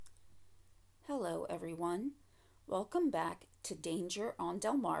Hello, everyone. Welcome back to Danger on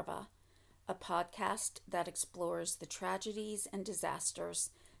Delmarva, a podcast that explores the tragedies and disasters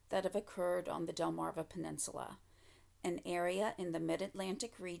that have occurred on the Delmarva Peninsula, an area in the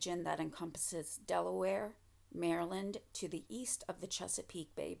mid-Atlantic region that encompasses Delaware, Maryland to the east of the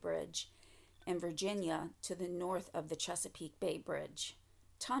Chesapeake Bay Bridge, and Virginia to the north of the Chesapeake Bay Bridge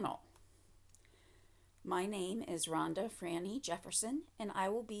Tunnel. My name is Rhonda Franny Jefferson, and I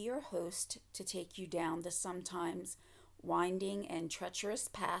will be your host to take you down the sometimes winding and treacherous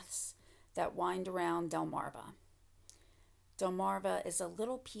paths that wind around Delmarva. Delmarva is a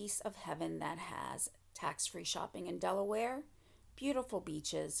little piece of heaven that has tax-free shopping in Delaware, beautiful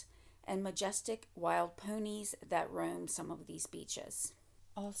beaches, and majestic wild ponies that roam some of these beaches.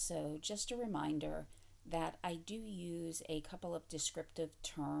 Also, just a reminder that I do use a couple of descriptive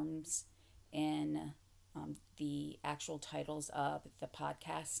terms in the actual titles of the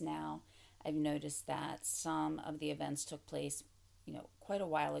podcast now. I've noticed that some of the events took place, quite a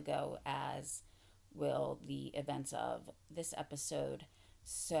while ago, as will the events of this episode.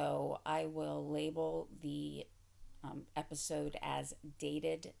 So I will label the episode as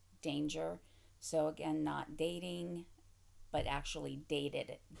Dated Danger. So again, not dating, but actually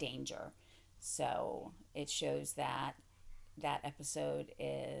dated danger. So it shows that that episode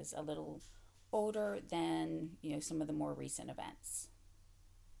is a little older than some of the more recent events.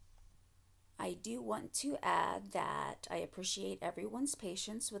 I do want to add that I appreciate everyone's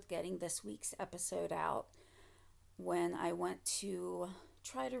patience with getting this week's episode out. When I went to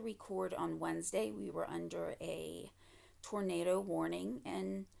try to record on Wednesday, we were under a tornado warning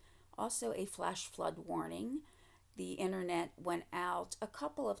and also a flash flood warning. The internet went out a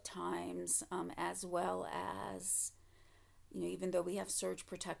couple of times, as well as even though we have surge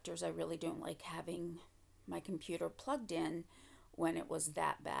protectors, I really don't like having my computer plugged in when it was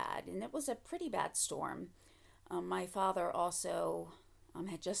that bad. And it was a pretty bad storm. My father also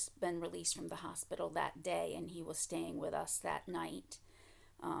had just been released from the hospital that day, and he was staying with us that night.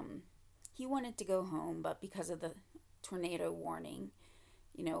 He wanted to go home, but because of the tornado warning,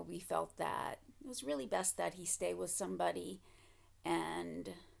 we felt that it was really best that he stay with somebody.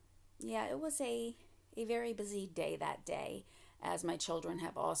 And yeah, it was a very busy day that day, as my children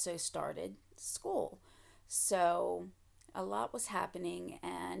have also started school. So a lot was happening,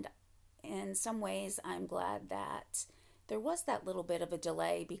 and in some ways I'm glad that there was that little bit of a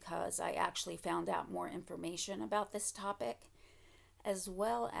delay, because I actually found out more information about this topic, as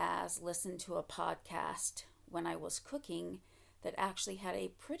well as listened to a podcast when I was cooking that actually had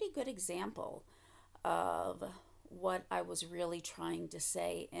a pretty good example of what I was really trying to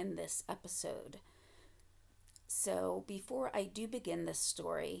say in this episode. So before I do begin this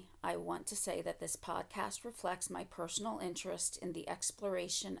story, I want to say that this podcast reflects my personal interest in the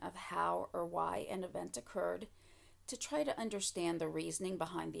exploration of how or why an event occurred, to try to understand the reasoning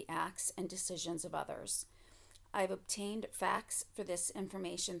behind the acts and decisions of others. I've obtained facts for this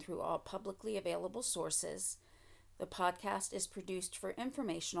information through all publicly available sources. The podcast is produced for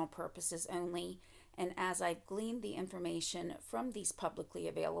informational purposes only, and as I've gleaned the information from these publicly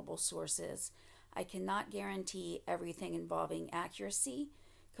available sources, I cannot guarantee everything involving accuracy,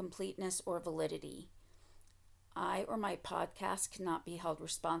 completeness, or validity. I or my podcast cannot be held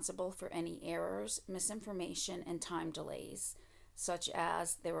responsible for any errors, misinformation, and time delays, such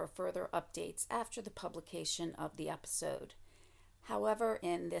as there were further updates after the publication of the episode. However,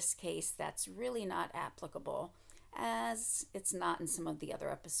 in this case, that's really not applicable, as it's not in some of the other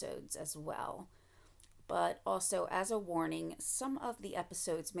episodes as well. But also, as a warning, some of the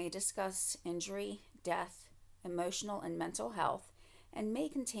episodes may discuss injury, death, emotional and mental health, and may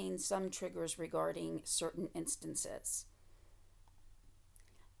contain some triggers regarding certain instances.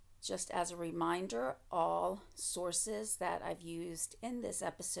 Just as a reminder, all sources that I've used in this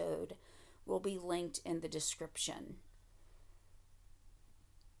episode will be linked in the description.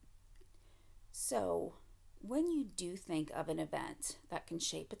 So, when you do think of an event that can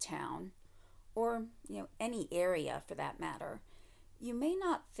shape a town, or any area for that matter, you may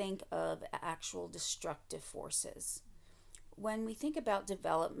not think of actual destructive forces. When we think about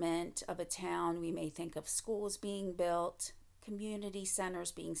development of a town, we may think of schools being built, community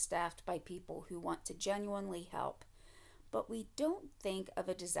centers being staffed by people who want to genuinely help, but we don't think of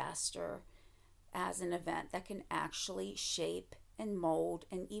a disaster as an event that can actually shape and mold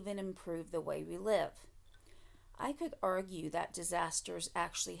and even improve the way we live. I could argue that disasters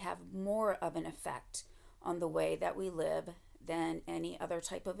actually have more of an effect on the way that we live than any other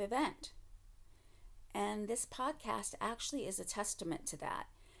type of event. And this podcast actually is a testament to that,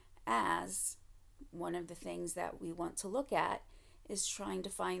 as one of the things that we want to look at is trying to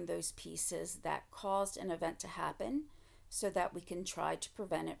find those pieces that caused an event to happen so that we can try to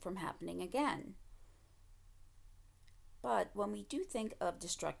prevent it from happening again. But when we do think of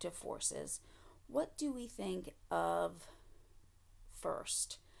destructive forces, what do we think of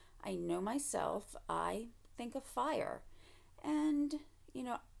first? I know myself, I think of fire. And,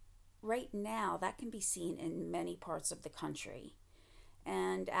 right now that can be seen in many parts of the country.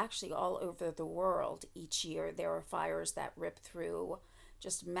 And actually, all over the world, each year there are fires that rip through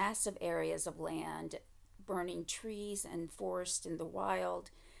just massive areas of land, burning trees and forests in the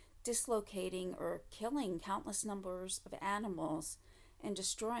wild, dislocating or killing countless numbers of animals, and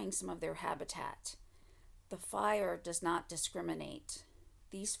destroying some of their habitat. The fire does not discriminate.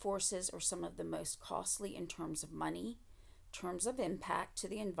 These forces are some of the most costly in terms of money, terms of impact to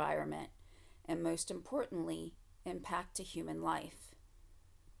the environment, and most importantly, impact to human life.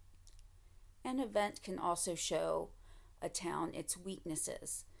 An event can also show a town its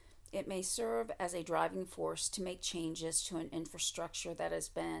weaknesses. It may serve as a driving force to make changes to an infrastructure that has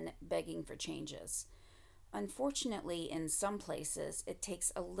been begging for changes. Unfortunately, in some places, it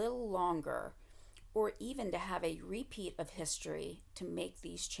takes a little longer or even to have a repeat of history to make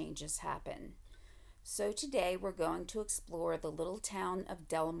these changes happen. So today we're going to explore the little town of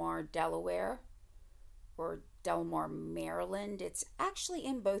Delmar, Delaware, or Delmar, Maryland. It's actually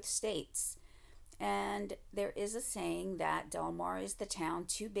in both states. And there is a saying that Delmar is the town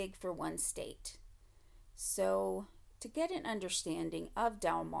too big for one state. So, to get an understanding of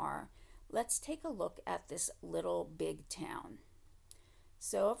Delmar, let's take a look at this little big town.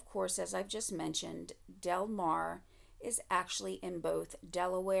 So, of course, as I've just mentioned, Delmar is actually in both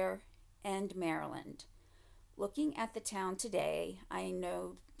Delaware and Maryland. Looking at the town today, I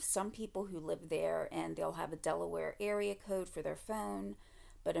know some people who live there and they'll have a Delaware area code for their phone,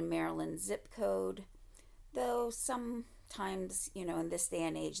 but a Maryland zip code, though sometimes, in this day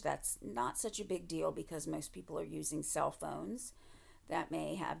and age, that's not such a big deal because most people are using cell phones that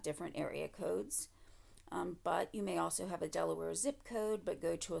may have different area codes. But you may also have a Delaware zip code, but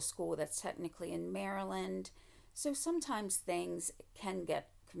go to a school that's technically in Maryland. So sometimes things can get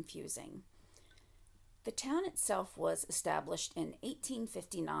confusing. The town itself was established in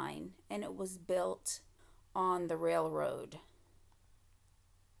 1859, and it was built on the railroad.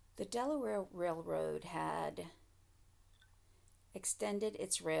 The Delaware Railroad had extended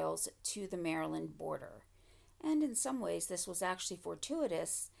its rails to the Maryland border, and in some ways this was actually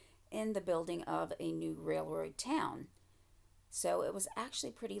fortuitous in the building of a new railroad town. So it was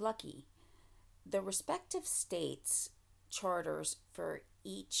actually pretty lucky. The respective states' charters for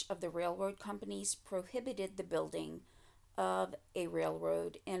each of the railroad companies prohibited the building of a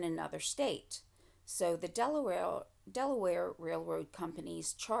railroad in another state. So the Delaware Railroad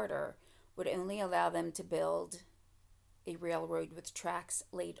Company's charter would only allow them to build a railroad with tracks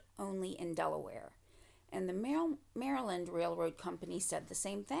laid only in Delaware. And the Maryland Railroad Company said the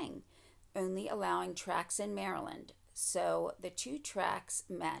same thing, only allowing tracks in Maryland. So the two tracks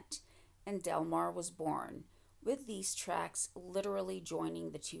met and Delmar was born, with these tracks literally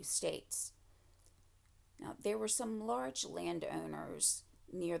joining the two states. Now, there were some large landowners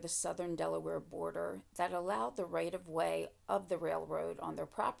near the southern Delaware border that allowed the right-of-way of the railroad on their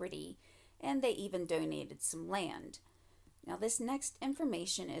property, and they even donated some land. Now, this next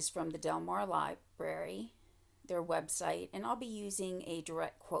information is from the Delmar Library, their website, and I'll be using a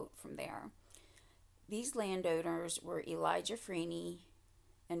direct quote from there. These landowners were Elijah Freeney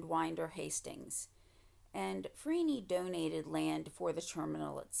and Winder Hastings, and Freeney donated land for the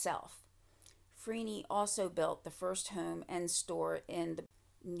terminal itself. Freeney also built the first home and store in the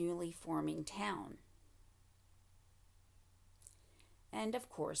newly forming town. And of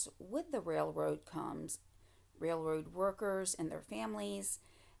course, with the railroad comes railroad workers and their families,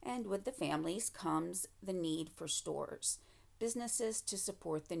 and with the families comes the need for stores, businesses to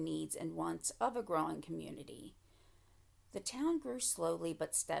support the needs and wants of a growing community. The town grew slowly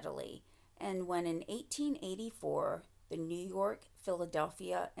but steadily, and when in 1884 the New York,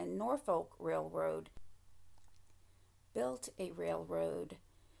 Philadelphia, and Norfolk Railroad built a railroad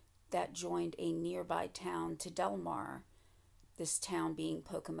that joined a nearby town to Delmar, this town being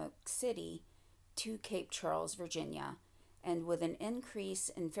Pocomoke City, to Cape Charles, Virginia, and with an increase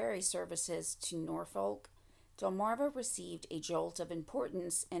in ferry services to Norfolk, Delmarva received a jolt of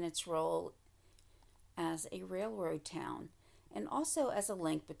importance in its role as a railroad town, and also as a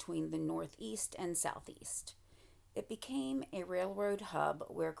link between the Northeast and Southeast. It became a railroad hub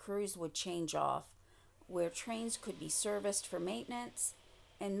where crews would change off, where trains could be serviced for maintenance,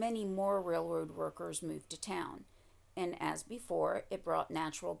 and many more railroad workers moved to town. And as before, it brought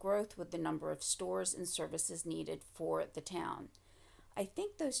natural growth with the number of stores and services needed for the town. I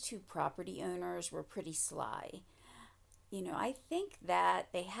think those two property owners were pretty sly. I think that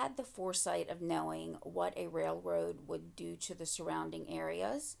they had the foresight of knowing what a railroad would do to the surrounding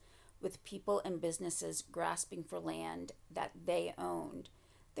areas, with people and businesses grasping for land that they owned,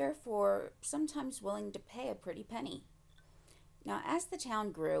 therefore, sometimes willing to pay a pretty penny. Now, as the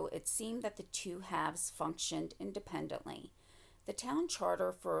town grew, it seemed that the two halves functioned independently. The town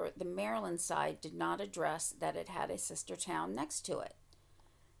charter for the Maryland side did not address that it had a sister town next to it.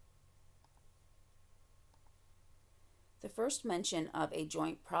 The first mention of a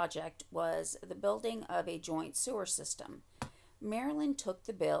joint project was the building of a joint sewer system. Maryland took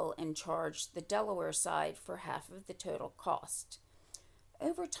the bill and charged the Delaware side for half of the total cost.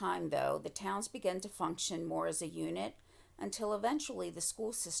 Over time, though, the towns began to function more as a unit until eventually the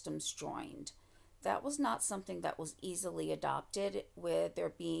school systems joined. That was not something that was easily adopted, with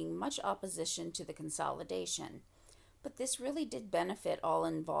there being much opposition to the consolidation. But this really did benefit all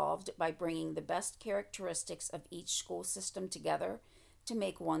involved by bringing the best characteristics of each school system together to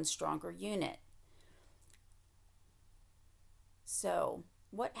make one stronger unit. So,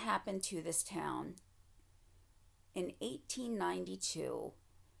 what happened to this town? In 1892,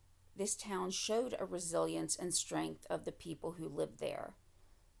 this town showed a resilience and strength of the people who lived there.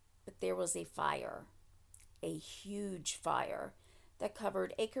 But there was a fire, a huge fire, that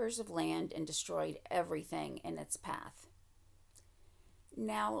covered acres of land and destroyed everything in its path.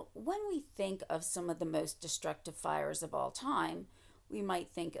 Now, when we think of some of the most destructive fires of all time, we might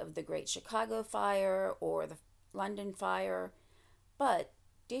think of the Great Chicago Fire or the London Fire, but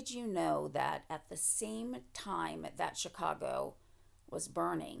did you know that at the same time that Chicago was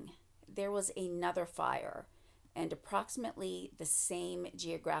burning, there was another fire, and approximately the same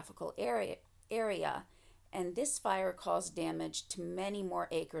geographical area, and this fire caused damage to many more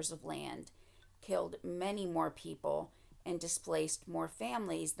acres of land, killed many more people, and displaced more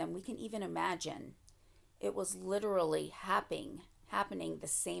families than we can even imagine. It was literally happening the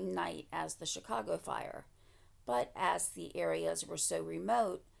same night as the Chicago fire. But as the areas were so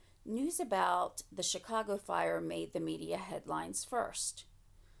remote, news about the Chicago fire made the media headlines first.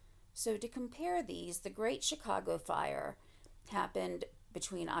 So to compare these, the Great Chicago Fire happened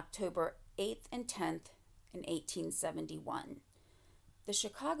between October 8th and 10th in 1871. The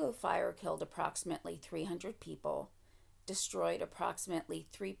Chicago Fire killed approximately 300 people, destroyed approximately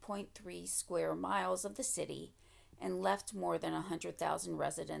 3.3 square miles of the city, and left more than 100,000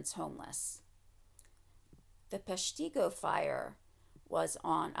 residents homeless. The Peshtigo Fire was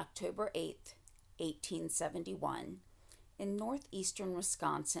on October 8th, 1871, in northeastern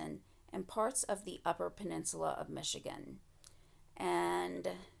Wisconsin and parts of the Upper Peninsula of Michigan. And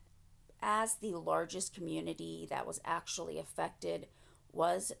as the largest community that was actually affected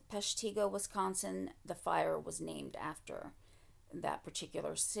was Peshtigo, Wisconsin, the fire was named after that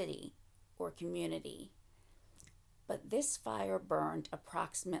particular city or community. But this fire burned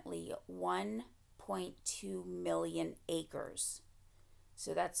approximately 1.2 million acres.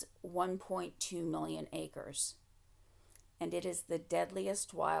 So that's 1.2 million acres. And it is the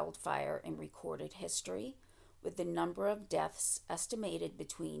deadliest wildfire in recorded history, with the number of deaths estimated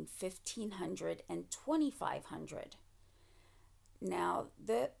between 1,500 and 2,500. Now,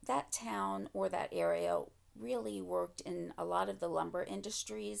 that town or that area really worked in a lot of the lumber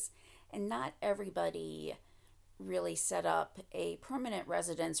industries, and not everybody really set up a permanent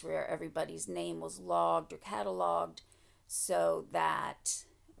residence where everybody's name was logged or cataloged, so that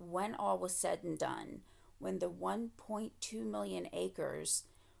when all was said and done, when the 1.2 million acres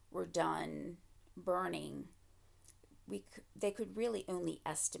were done burning, they could really only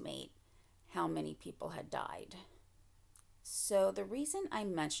estimate how many people had died. So the reason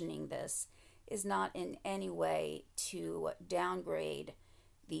I'm mentioning this is not in any way to downgrade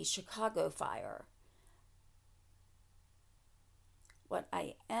the Chicago fire. What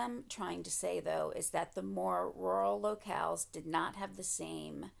I am trying to say, though, is that the more rural locales did not have the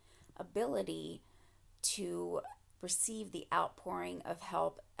same ability to receive the outpouring of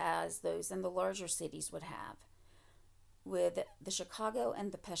help as those in the larger cities would have. With the Chicago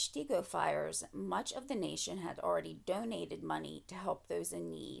and the Peshtigo fires, much of the nation had already donated money to help those in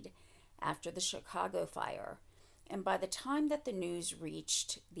need after the Chicago fire. And by the time that the news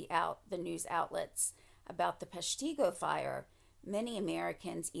reached the news outlets about the Peshtigo fire, many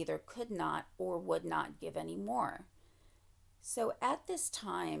Americans either could not or would not give any more. So at this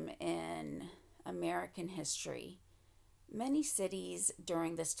time in American history, many cities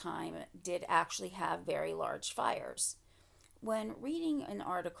during this time did actually have very large fires. When reading an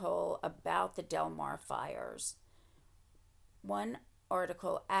article about the Delmar fires, one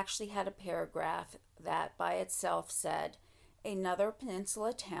article actually had a paragraph that by itself said, Another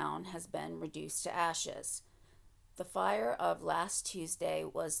peninsula town has been reduced to ashes. The fire of last Tuesday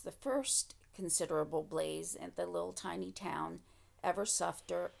was the first considerable blaze in the little tiny town ever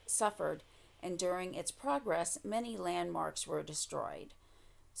suffered, and during its progress, many landmarks were destroyed.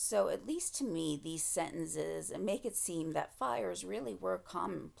 So, at least to me, these sentences make it seem that fires really were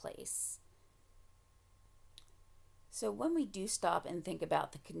commonplace. So, when we do stop and think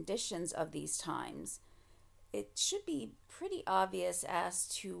about the conditions of these times, it should be pretty obvious as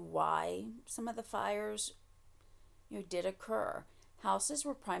to why some of the fires did occur. Houses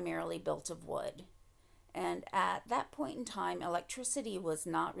were primarily built of wood, and at that point in time, electricity was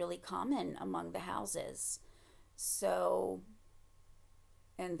not really common among the houses. So,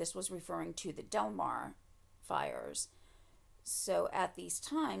 and this was referring to the Delmar fires. So, at these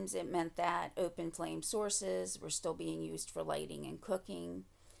times, it meant that open flame sources were still being used for lighting and cooking,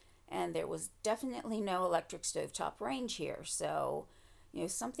 and there was definitely no electric stovetop range here. So,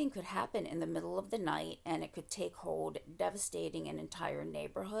 something could happen in the middle of the night and it could take hold, devastating an entire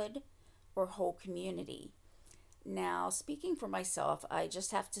neighborhood or whole community. Now, speaking for myself, I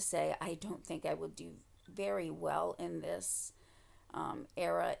just have to say I don't think I would do very well in this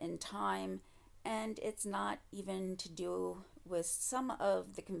era in time, and it's not even to do with some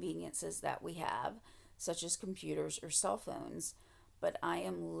of the conveniences that we have, such as computers or cell phones, but I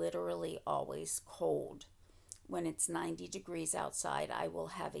am literally always cold. When it's 90 degrees outside, I will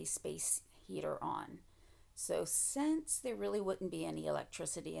have a space heater on. So, since there really wouldn't be any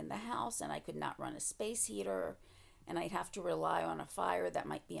electricity in the house and I could not run a space heater, and I'd have to rely on a fire that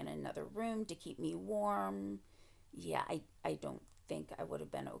might be in another room to keep me warm, yeah, I don't think I would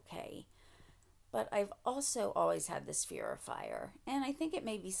have been okay. But I've also always had this fear of fire, and I think it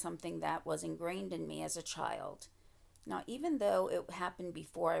may be something that was ingrained in me as a child. Now, even though it happened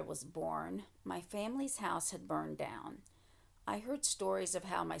before I was born, my family's house had burned down. I heard stories of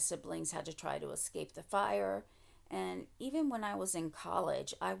how my siblings had to try to escape the fire, and even when I was in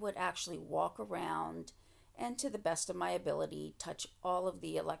college, I would actually walk around and, to the best of my ability, touch all of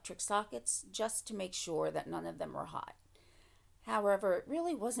the electric sockets just to make sure that none of them were hot. However, it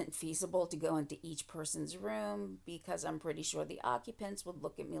really wasn't feasible to go into each person's room because I'm pretty sure the occupants would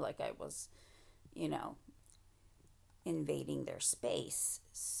look at me like I was, you know, invading their space.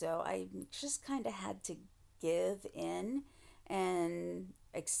 So I just kind of had to give in and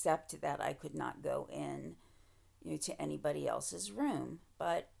accept that I could not go in, to anybody else's room.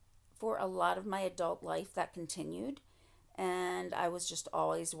 But for a lot of my adult life, that continued, and I was just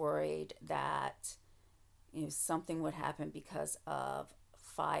always worried that something would happen because of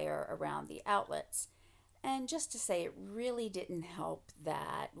fire around the outlets. And just to say, it really didn't help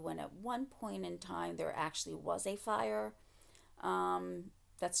that when at one point in time there actually was a fire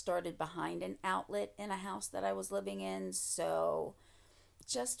that started behind an outlet in a house that I was living in. So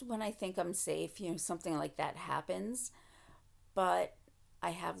just when I think I'm safe, something like that happens. But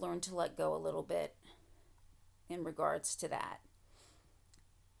I have learned to let go a little bit in regards to that.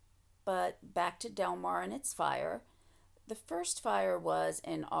 But back to Delmar and its fire. The first fire was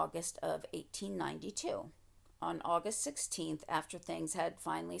in August of 1892. On August 16th, after things had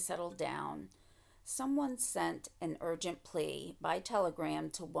finally settled down, someone sent an urgent plea by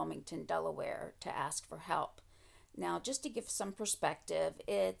telegram to Wilmington, Delaware, to ask for help. Now, just to give some perspective,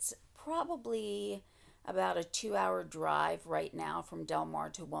 it's probably about a 2 hour drive right now from Delmar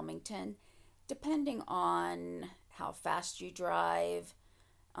to Wilmington, depending on how fast you drive,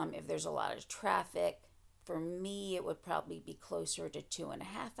 if there's a lot of traffic. For me, it would probably be closer to 2.5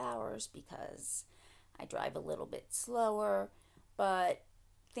 hours because I drive a little bit slower. But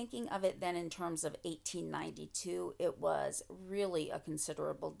thinking of it then in terms of 1892, it was really a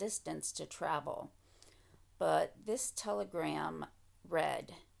considerable distance to travel. But this telegram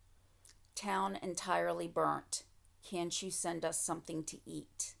read, "Town entirely burnt. Can't you send us something to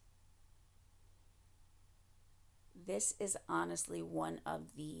eat?" This is honestly one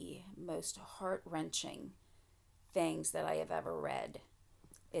of the most heart-wrenching things that I have ever read.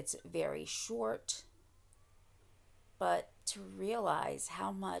 It's very short, but to realize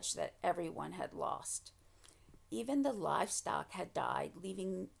how much that everyone had lost. Even the livestock had died,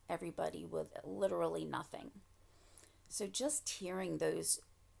 leaving everybody with literally nothing. So just hearing those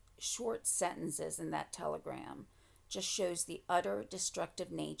short sentences in that telegram just shows the utter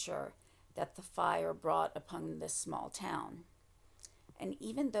destructive nature that the fire brought upon this small town. And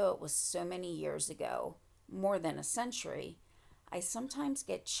even though it was so many years ago, more than a century, I sometimes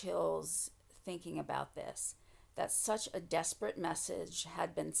get chills thinking about this, that such a desperate message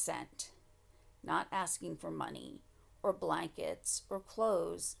had been sent, not asking for money or blankets or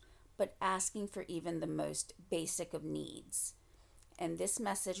clothes, but asking for even the most basic of needs. And this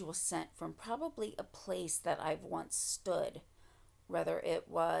message was sent from probably a place that I've once stood, whether it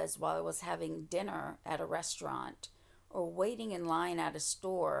was while I was having dinner at a restaurant, or waiting in line at a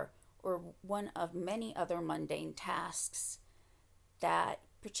store, or one of many other mundane tasks. That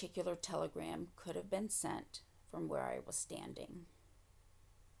particular telegram could have been sent from where I was standing.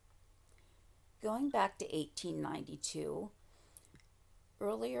 Going back to 1892,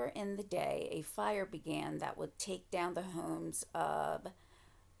 earlier in the day, a fire began that would take down the homes of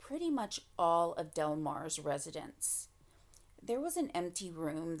pretty much all of Delmar's residents. There was an empty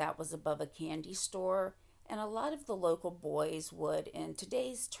room that was above a candy store, and a lot of the local boys would, in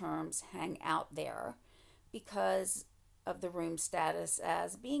today's terms, hang out there because of the room status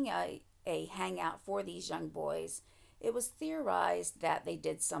as being a hangout for these young boys. It was theorized that they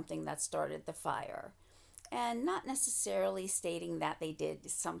did something that started the fire, and not necessarily stating that they did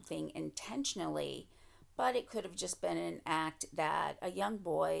something intentionally, but it could have just been an act that a young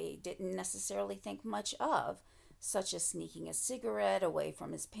boy didn't necessarily think much of, such as sneaking a cigarette away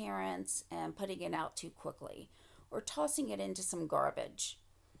from his parents and putting it out too quickly, or tossing it into some garbage.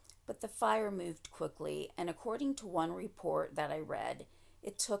 But the fire moved quickly, and according to one report that I read,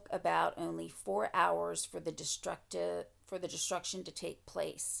 it took about only 4 hours for the destruction to take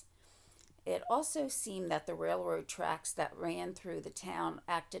place. It also seemed that the railroad tracks that ran through the town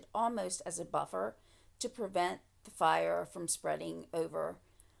acted almost as a buffer to prevent the fire from spreading over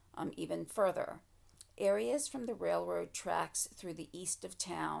even further. Areas from the railroad tracks through the east of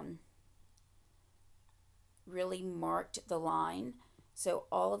town really marked the line, so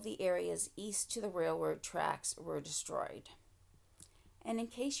all of the areas east to the railroad tracks were destroyed. And in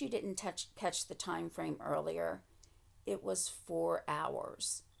case you didn't catch the time frame earlier, it was 4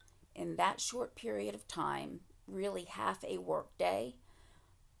 hours. In that short period of time, really half a workday,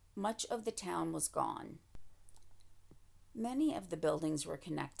 much of the town was gone. Many of the buildings were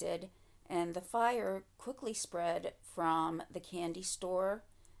connected, and the fire quickly spread from the candy store,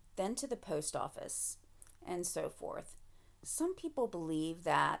 then to the post office, and so forth. Some people believe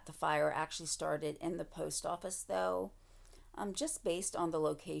that the fire actually started in the post office, though. Just based on the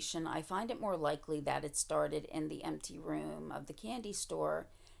location, I find it more likely that it started in the empty room of the candy store,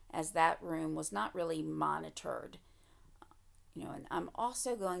 as that room was not really monitored. And I'm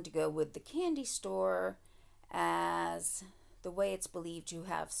also going to go with the candy store, as the way it's believed to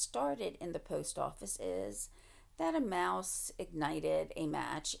have started in the post office is that a mouse ignited a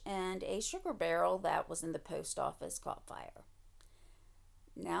match and a sugar barrel that was in the post office caught fire.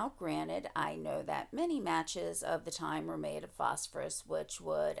 Now, granted, I know that many matches of the time were made of phosphorus, which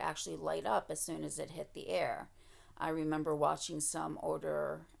would actually light up as soon as it hit the air. I remember watching some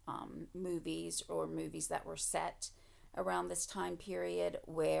older movies, or movies that were set around this time period,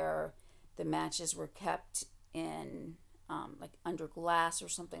 where the matches were kept in like under glass or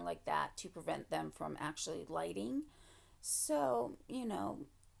something like that to prevent them from actually lighting. So,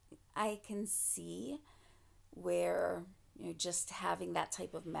 I can see where just having that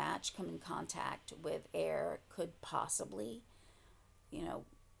type of match come in contact with air could possibly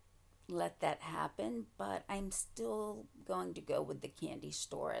let that happen, but I'm still going to go with the candy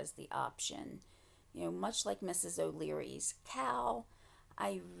store as the option. Much like Mrs. O'Leary's cow,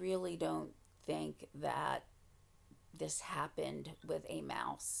 I really don't think that this happened with a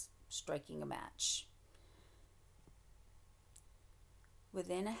mouse striking a match.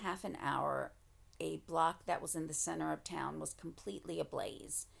 Within a half an hour, a block that was in the center of town was completely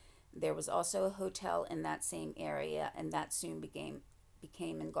ablaze. There was also a hotel in that same area, and that soon became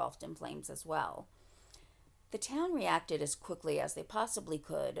engulfed in flames as well. The town reacted as quickly as they possibly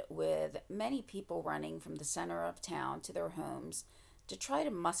could, with many people running from the center of town to their homes to try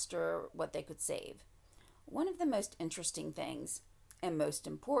to muster what they could save. One of the most interesting things, and most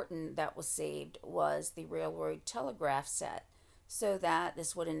important, that was saved was the railroad telegraph set, so that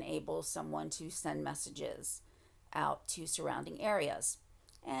this would enable someone to send messages out to surrounding areas.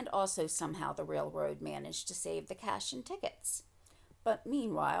 And also somehow the railroad managed to save the cash and tickets. But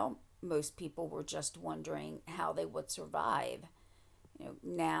meanwhile, most people were just wondering how they would survive.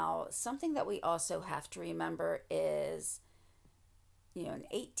 Now, something that we also have to remember is, in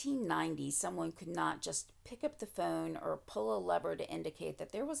 1890, someone could not just pick up the phone or pull a lever to indicate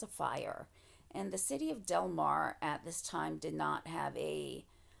that there was a fire. And the city of Delmar at this time did not have a,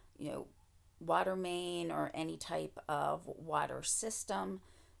 water main or any type of water system.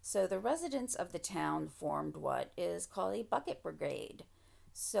 So the residents of the town formed what is called a bucket brigade.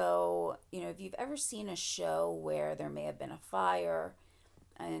 So, if you've ever seen a show where there may have been a fire,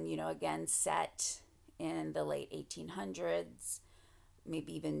 and, again, set in the late 1800s,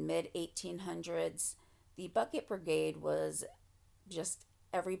 maybe even mid 1800s, the bucket brigade was just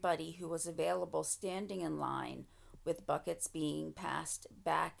everybody who was available standing in line with buckets being passed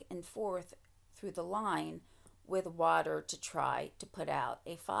back and forth through the line with water to try to put out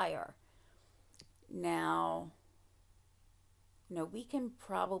a fire. Now, we can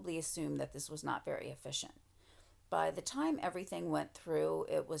probably assume that this was not very efficient. By the time everything went through,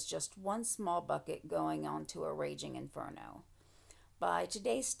 it was just one small bucket going onto a raging inferno. By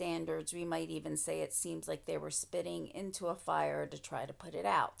today's standards, we might even say it seems like they were spitting into a fire to try to put it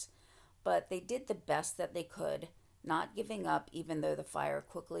out. But they did the best that they could, not giving up even though the fire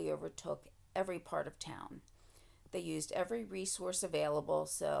quickly overtook every part of town. They used every resource available,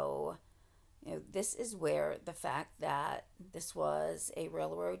 so this is where the fact that this was a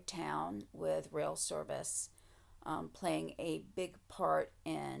railroad town with rail service playing a big part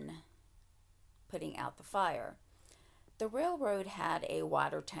in putting out the fire. The railroad had a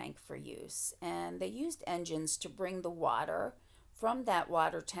water tank for use, and they used engines to bring the water from that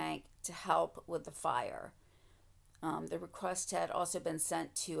water tank to help with the fire. The request had also been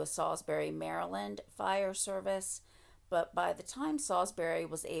sent to a Salisbury, Maryland fire service, but by the time Salisbury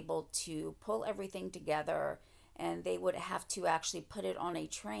was able to pull everything together and they would have to actually put it on a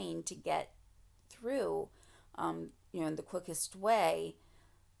train to get through, in the quickest way,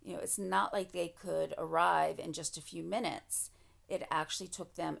 it's not like they could arrive in just a few minutes. It actually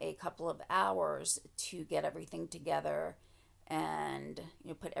took them a couple of hours to get everything together and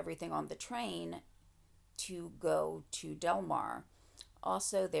put everything on the train to go to Delmar.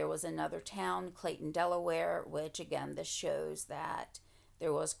 Also, there was another town, Clayton, Delaware, which again, this shows that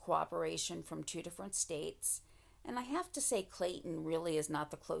there was cooperation from two different states. And I have to say, Clayton really is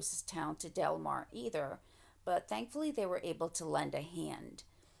not the closest town to Delmar either, but thankfully they were able to lend a hand.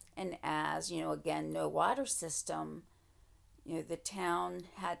 And as, again, no water system, the town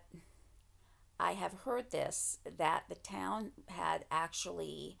had, I have heard this, that the town had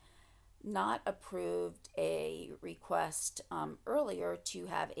actually not approved a request earlier to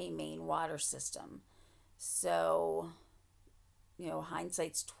have a main water system. So,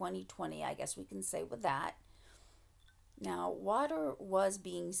 hindsight's 2020, I guess we can say with that. Now, water was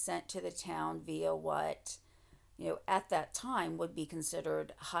being sent to the town via what, at that time would be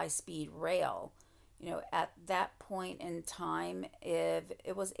considered high-speed rail. At that point in time, if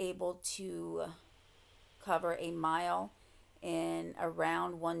it was able to cover a mile in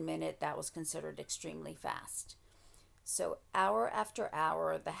around 1 minute, that was considered extremely fast. So hour after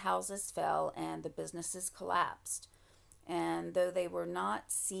hour, the houses fell and the businesses collapsed. And though they were not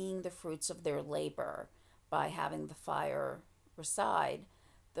seeing the fruits of their labor by having the fire reside,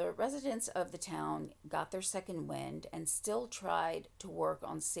 the residents of the town got their second wind and still tried to work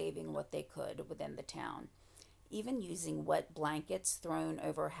on saving what they could within the town, even using wet blankets thrown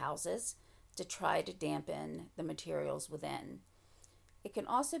over houses to try to dampen the materials within. It can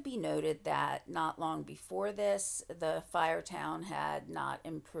also be noted that not long before this, the fire town had not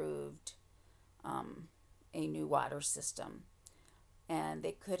improved a new water system, and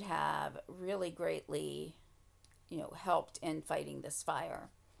they could have really greatly, helped in fighting this fire.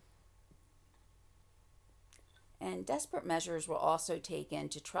 And desperate measures were also taken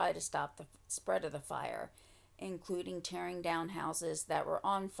to try to stop the spread of the fire, including tearing down houses that were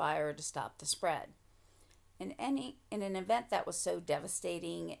on fire to stop the spread. In an event that was so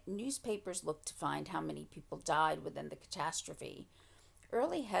devastating, newspapers looked to find how many people died within the catastrophe.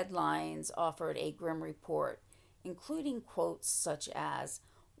 Early headlines offered a grim report, including quotes such as,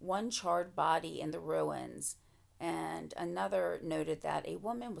 "One charred body in the ruins," and another noted that a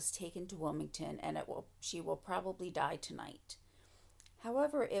woman was taken to Wilmington and she will probably die tonight.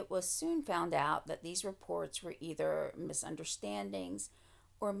 However, it was soon found out that these reports were either misunderstandings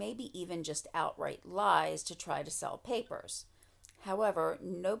or maybe even just outright lies to try to sell papers. However,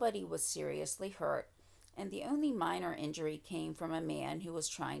 nobody was seriously hurt, and the only minor injury came from a man who was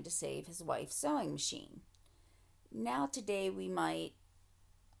trying to save his wife's sewing machine. Now today we might,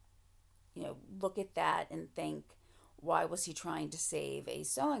 look at that and think, why was he trying to save a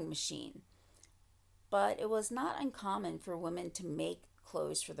sewing machine? But it was not uncommon for women to make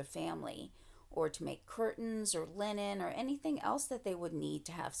clothes for the family, or to make curtains or linen or anything else that they would need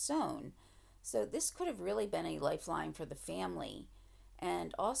to have sewn. So this could have really been a lifeline for the family.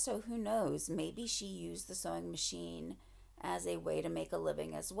 And also, who knows, maybe she used the sewing machine as a way to make a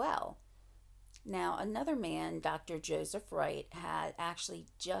living as well. Now, another man, Dr. Joseph Wright, had actually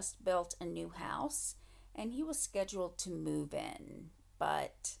just built a new house and he was scheduled to move in.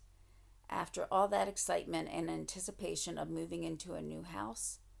 But after all that excitement and anticipation of moving into a new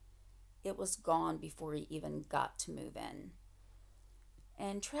house, it was gone before he even got to move in.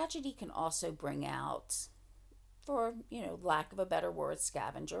 And tragedy can also bring out for, lack of a better word,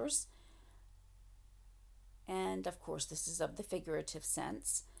 scavengers. And of course, this is of the figurative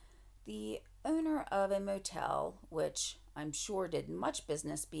sense. The owner of a motel, which I'm sure did much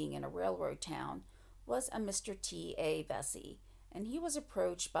business being in a railroad town, was a Mr. T.A. Vesey, and he was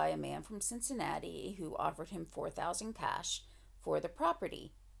approached by a man from Cincinnati who offered him $4,000 cash for the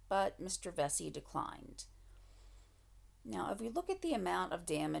property, but Mr. Vesey declined. Now, if we look at the amount of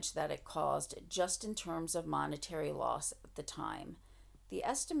damage that it caused just in terms of monetary loss at the time, the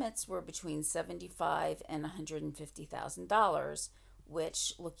estimates were between $75,000 and $150,000,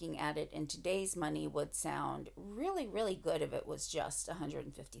 which, looking at it in today's money, would sound really, really good if it was just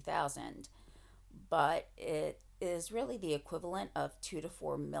 $150,000. But it is really the equivalent of 2 to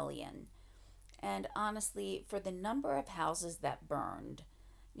 4 million. And honestly, for the number of houses that burned,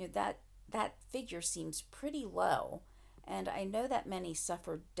 that figure seems pretty low. And I know that many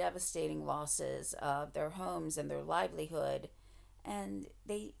suffered devastating losses of their homes and their livelihood, and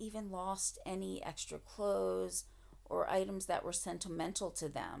they even lost any extra clothes or items that were sentimental to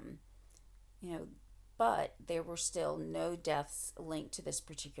them. But there were still no deaths linked to this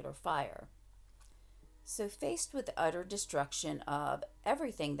particular fire. So, faced with utter destruction of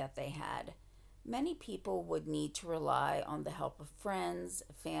everything that they had, many people would need to rely on the help of friends,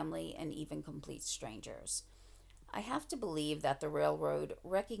 family, and even complete strangers. I have to believe that the railroad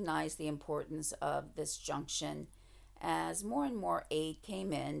recognized the importance of this junction as more and more aid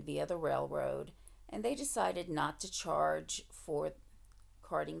came in via the railroad, and they decided not to charge for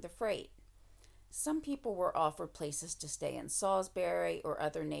carting the freight. Some people were offered places to stay in Salisbury or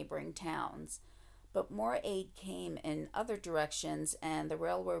other neighboring towns, but more aid came in other directions, and the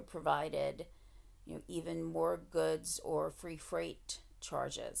railroad provided even more goods or free freight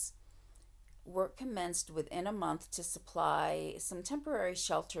charges. Work commenced within a month to supply some temporary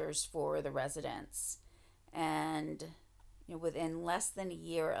shelters for the residents. And within less than a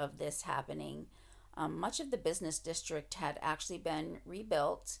year of this happening, much of the business district had actually been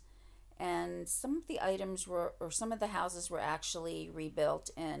rebuilt, and some of the items some of the houses were actually rebuilt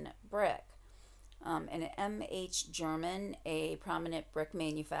in brick. And M.H. German, a prominent brick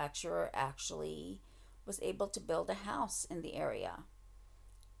manufacturer, actually was able to build a house in the area.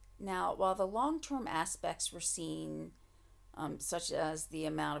 Now, while the long-term aspects were seen, such as the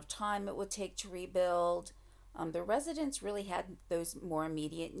amount of time it would take to rebuild, the residents really had those more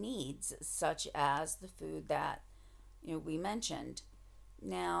immediate needs, such as the food that we mentioned.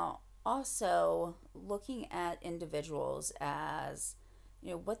 Now, also looking at individuals as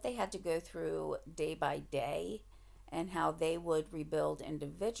what they had to go through day by day and how they would rebuild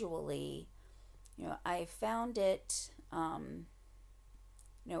individually, I found it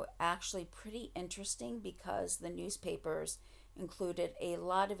actually pretty interesting because the newspapers included a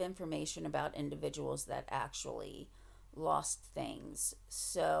lot of information about individuals that actually lost things.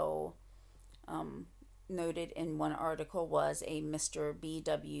 So, noted in one article was a Mr.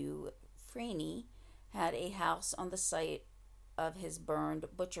 B.W. Freeney had a house on the site of his burned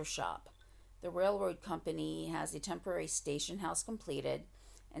butcher shop. The railroad company has a temporary station house completed,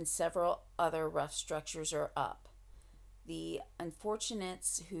 and several other rough structures are up. The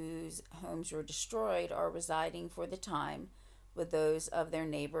unfortunates whose homes were destroyed are residing for the time with those of their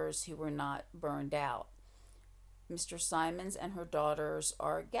neighbors who were not burned out. Mr. Simons and her daughters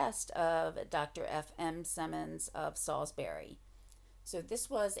are guests of Dr. F.M. Simmons of Salisbury. So this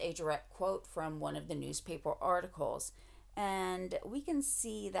was a direct quote from one of the newspaper articles, and we can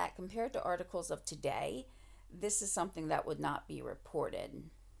see that compared to articles of today, this is something that would not be reported.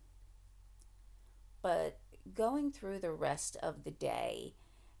 But going through the rest of the day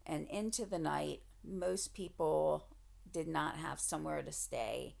and into the night, most people did not have somewhere to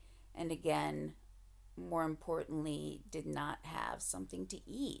stay, and again, more importantly, did not have something to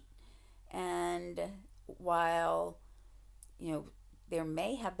eat. And while there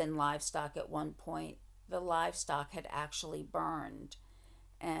may have been livestock at one point, the livestock had actually burned,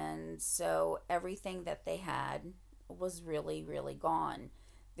 and so everything that they had was really, really gone.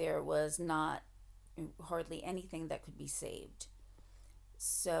 There was not hardly anything that could be saved.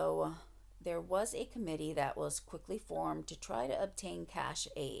 So there was a committee that was quickly formed to try to obtain cash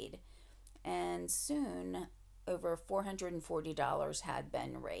aid, and soon over $440 had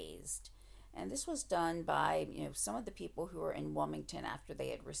been raised. And this was done by some of the people who were in Wilmington after they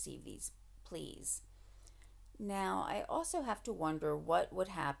had received these pleas. Now, I also have to wonder what would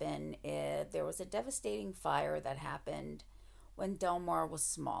happen if there was a devastating fire that happened when Delmar was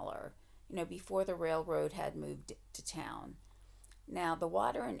smaller, before the railroad had moved to town. Now, the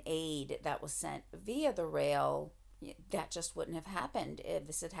water and aid that was sent via the rail, that just wouldn't have happened if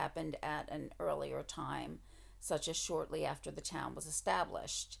this had happened at an earlier time. such as shortly after the town was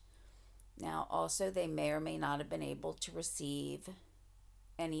established. Now, also, they may or may not have been able to receive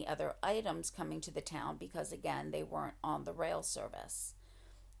any other items coming to the town because, again, they weren't on the rail service.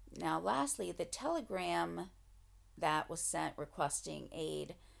 Now, lastly, the telegram that was sent requesting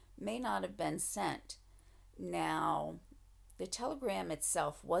aid may not have been sent. Now, the telegram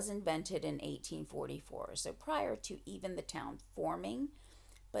itself was invented in 1844, so prior to even the town forming.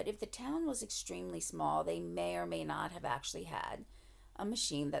 But if the town was extremely small, they may or may not have actually had a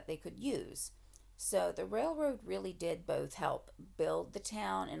machine that they could use. So the railroad really did both help build the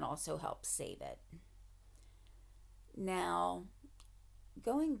town and also help save it. Now,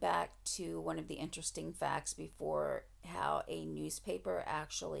 going back to one of the interesting facts before, how a newspaper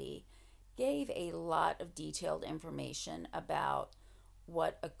actually gave a lot of detailed information about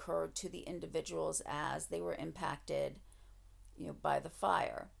what occurred to the individuals as they were impacted, by the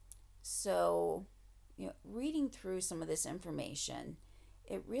fire. So, reading through some of this information,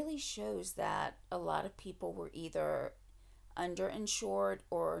 it really shows that a lot of people were either underinsured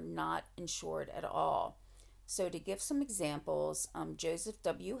or not insured at all. So to give some examples, Joseph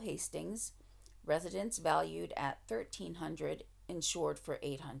W. Hastings, residence valued at $1,300, insured for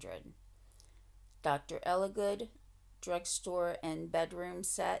 $800. Dr. Elligood, drugstore and bedroom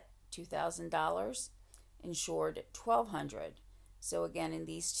set, $2,000, insured $1,200. So again, in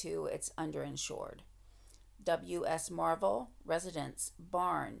these two, it's underinsured. W.S. Marvel, residence,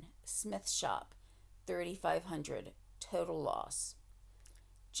 barn, smith shop, $3,500, total loss.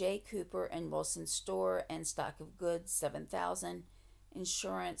 J. Cooper and Wilson store and stock of goods, $7,000,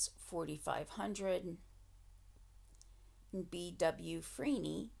 insurance, $4,500. B.W.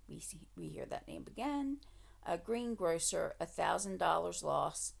 Freeney, we hear that name again, a greengrocer, $1,000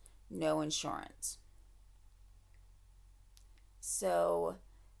 loss, no insurance. So,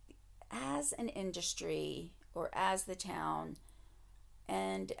 as an industry, or as the town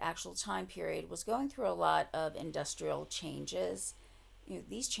and actual time period was going through a lot of industrial changes,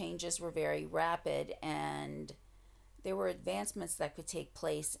 these changes were very rapid, and there were advancements that could take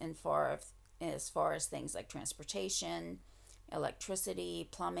place as far as things like transportation, electricity,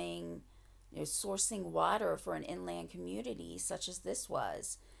 plumbing, sourcing water for an inland community such as this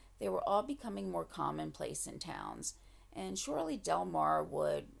was. They were all becoming more commonplace in towns. And surely Delmar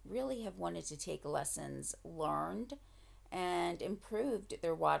would really have wanted to take lessons learned and improved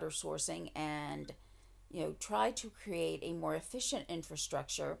their water sourcing and, try to create a more efficient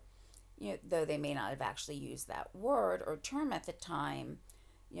infrastructure, though they may not have actually used that word or term at the time.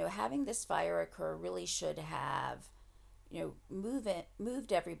 Having this fire occur really should have,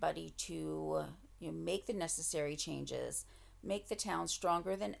 moved everybody to, make the necessary changes, make the town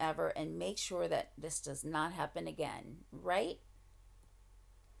stronger than ever, and make sure that this does not happen again, right?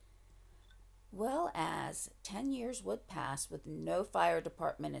 Well, as 10 years would pass with no fire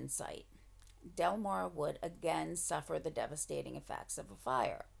department in sight, Delmar would again suffer the devastating effects of a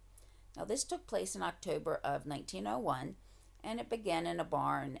fire. Now, this took place in October of 1901, and it began in a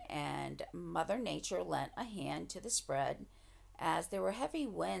barn, and Mother Nature lent a hand to the spread as there were heavy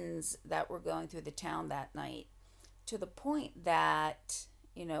winds that were going through the town that night, to the point that,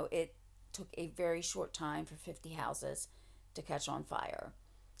 it took a very short time for 50 houses to catch on fire.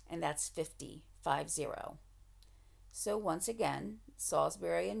 And that's 50. So once again,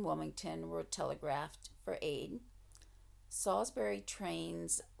 Salisbury and Wilmington were telegraphed for aid. Salisbury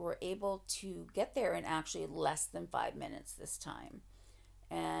trains were able to get there in actually less than 5 minutes this time.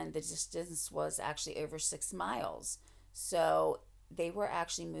 And the distance was actually over 6 miles. So they were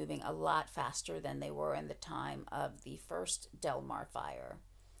actually moving a lot faster than they were in the time of the first Delmar fire.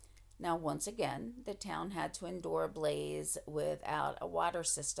 Now, once again, the town had to endure a blaze without a water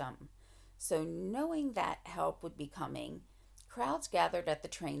system. So knowing that help would be coming, crowds gathered at the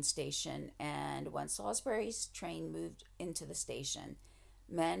train station, and when Salisbury's train moved into the station,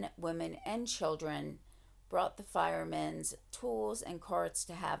 men, women, and children brought the firemen's tools and carts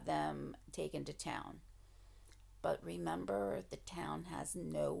to have them taken to town. But remember, the town has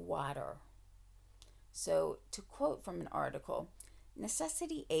no water. So, to quote from an article,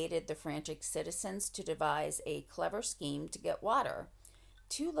 necessity aided the frantic citizens to devise a clever scheme to get water.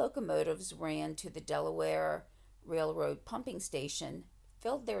 2 locomotives ran to the Delaware Railroad pumping station,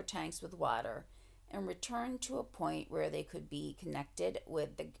 filled their tanks with water, and returned to a point where they could be connected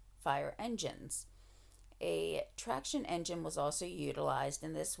with the fire engines. A traction engine was also utilized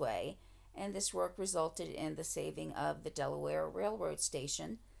in this way, and this work resulted in the saving of the Delaware Railroad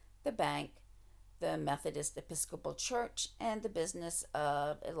Station, the bank, the Methodist Episcopal Church, and the business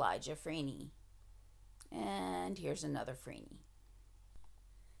of Elijah Freeney. And here's another Freeney.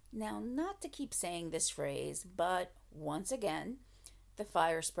 Now, not to keep saying this phrase, but once again, the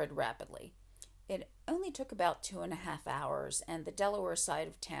fire spread rapidly. It only took about 2.5 hours, and the Delaware side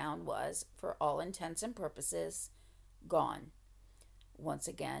of town was, for all intents and purposes, gone. Once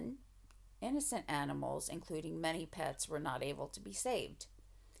again, innocent animals, including many pets, were not able to be saved.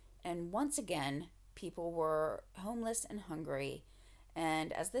 And once again, people were homeless and hungry,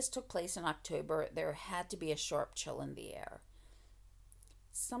 and as this took place in October, there had to be a sharp chill in the air.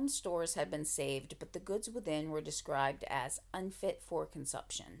 Some stores had been saved, but the goods within were described as unfit for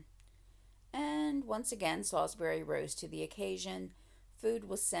consumption. And once again, Salisbury rose to the occasion. Food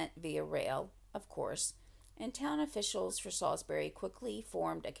was sent via rail, of course, and town officials for Salisbury quickly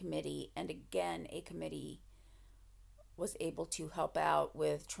formed a committee, and again, a committee was able to help out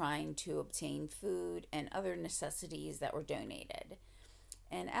with trying to obtain food and other necessities that were donated.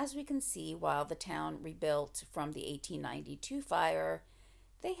 And as we can see, while the town rebuilt from the 1892 fire,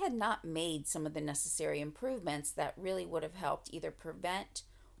 they had not made some of the necessary improvements that really would have helped either prevent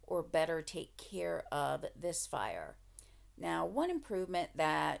or better take care of this fire. Now, one improvement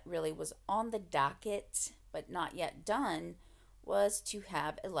that really was on the docket but not yet done was to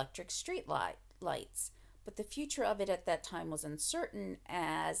have electric street lights. But the future of it at that time was uncertain,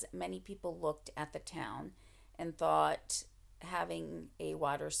 as many people looked at the town and thought having a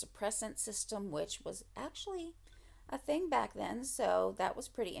water suppressant system, which was actually a thing back then, so that was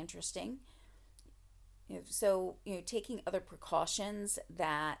pretty interesting. Taking other precautions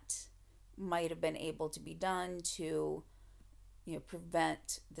that might have been able to be done to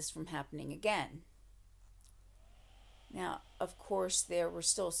prevent this from happening again. Now, of course, there were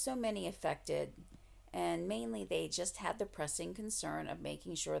still so many affected, and mainly they just had the pressing concern of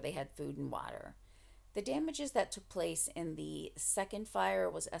making sure they had food and water. The damages that took place in the second fire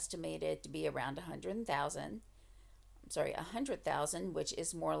was estimated to be around 100,000, which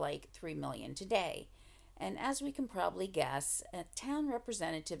is more like 3 million today. And as we can probably guess, town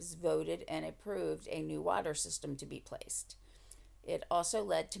representatives voted and approved a new water system to be placed. It also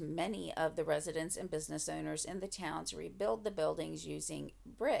led to many of the residents and business owners in the town to rebuild the buildings using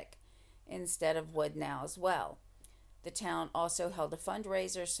brick instead of wood now as well. The town also held a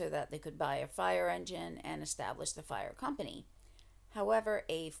fundraiser so that they could buy a fire engine and establish the fire company. However,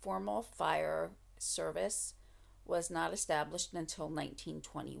 a formal fire service was not established until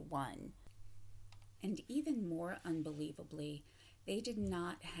 1921. And even more unbelievably, they did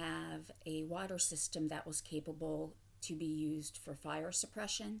not have a water system that was capable to be used for fire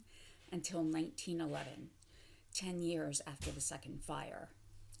suppression until 1911, 10 years after the second fire.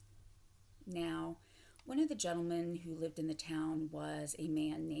 Now, one of the gentlemen who lived in the town was a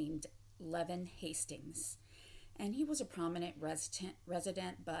man named Levin Hastings, and he was a prominent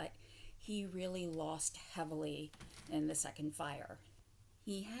resident, but he really lost heavily in the second fire.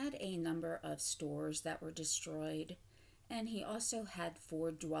 He had a number of stores that were destroyed, and he also had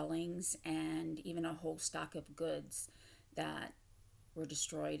 4 dwellings and even a whole stock of goods that were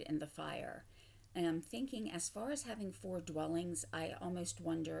destroyed in the fire. And I'm thinking, as far as having 4 dwellings, I almost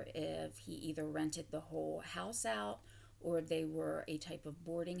wonder if he either rented the whole house out or they were a type of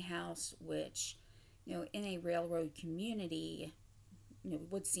boarding house, which, in a railroad community,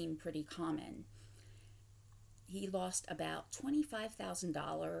 would seem pretty common. He lost about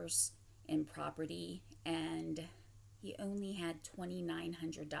 $25,000 in property, and he only had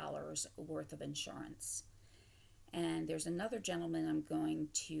 $2,900 worth of insurance. And there's another gentleman I'm going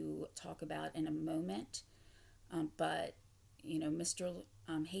to talk about in a moment, but Mr.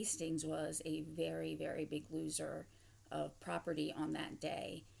 Hastings was a very, very big loser of property on that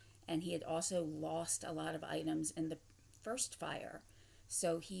day, and he had also lost a lot of items in the first fire.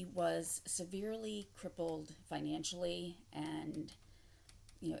 So he was severely crippled financially, and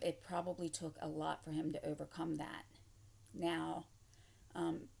it probably took a lot for him to overcome that. Now,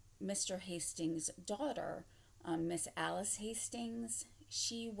 Mr. Hastings' daughter, Miss Alice Hastings,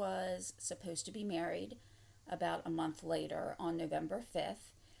 she was supposed to be married about a month later on November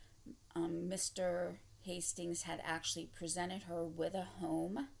 5th. Mr. Hastings had actually presented her with a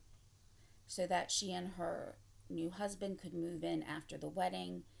home so that she and her new husband could move in after the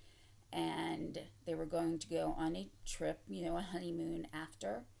wedding, and they were going to go on a trip, a honeymoon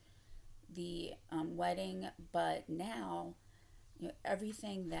after the wedding. But now,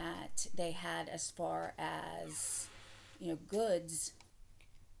 everything that they had as far as goods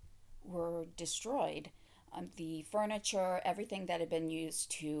were destroyed. The furniture, everything that had been used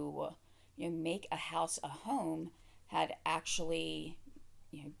to make a house a home had actually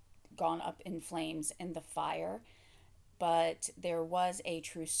gone up in flames in the fire. but there was a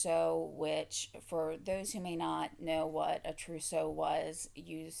trousseau, which, for those who may not know what a trousseau was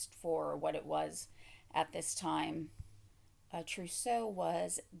used for, what it was at this time, a trousseau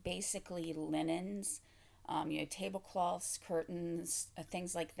was basically linens, tablecloths, curtains,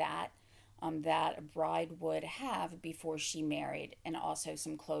 things like that, that a bride would have before she married, and also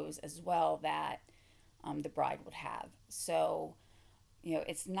some clothes as well that the bride would have. So,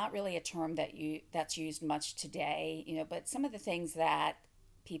 it's not really a term that's used much today, but some of the things that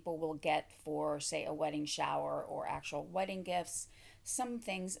people will get for, say, a wedding shower or actual wedding gifts, some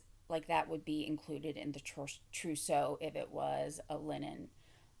things like that would be included in the trousseau if it was a linen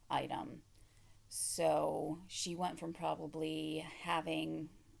item. So she went from probably having,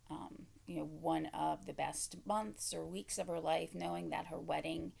 one of the best months or weeks of her life, knowing that her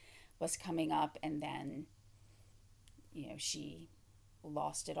wedding was coming up, and then, she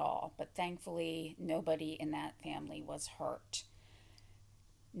lost it all. But thankfully, nobody in that family was hurt.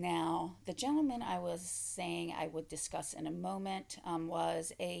 Now, the gentleman I was saying I would discuss in a moment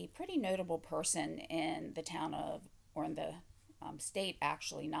was a pretty notable person in the town of, or in the state,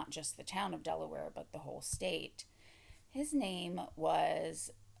 actually, not just the town of Delaware, but the whole state. His name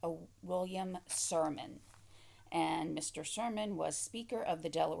was William Sermon, and Mr. Sermon was Speaker of the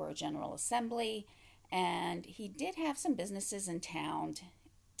Delaware General Assembly, and he did have some businesses in town,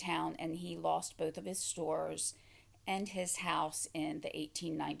 and he lost both of his stores and his house in the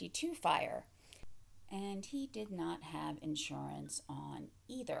 1892 fire. And he did not have insurance on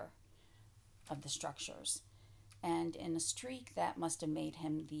either of the structures. And in a streak that must have made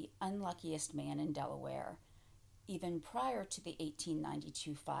him the unluckiest man in Delaware, even prior to the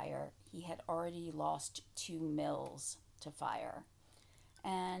 1892 fire, he had already lost 2 mills to fire.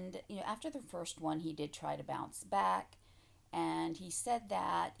 And, after the first one, he did try to bounce back. And he said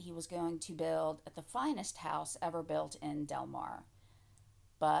that he was going to build the finest house ever built in Delmar.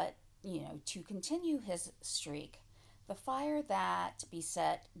 But, to continue his streak, the fire that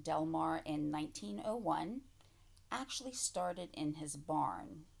beset Delmar in 1901 actually started in his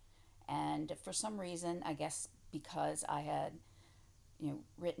barn. And for some reason, I guess because I had,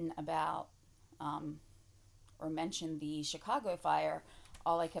 written about or mentioned the Chicago fire,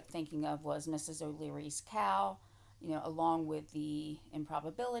 all I kept thinking of was Mrs. O'Leary's cow, along with the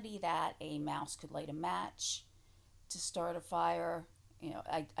improbability that a mouse could light a match to start a fire.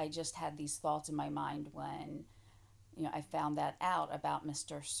 I just had these thoughts in my mind when, I found that out about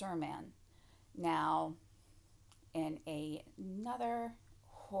Mr. Sermon. Now, in another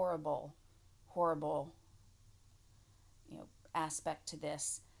horrible, horrible, aspect to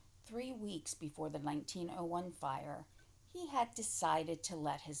this, 3 weeks before the 1901 fire, he had decided to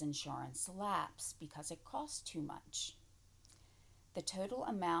let his insurance lapse because it cost too much. The total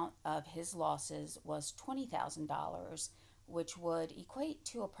amount of his losses was $20,000, which would equate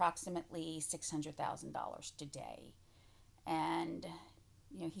to approximately $600,000 today. And,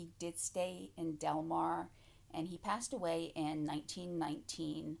 he did stay in Delmar, and he passed away in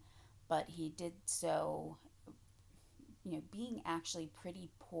 1919, but he did so, being actually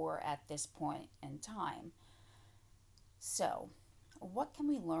pretty poor at this point in time. So, what can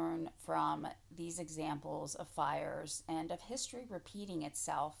we learn from these examples of fires and of history repeating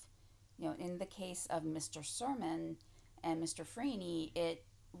itself? In the case of Mr. Sermon and Mr. Freeney, it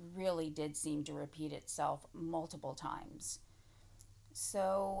really did seem to repeat itself multiple times.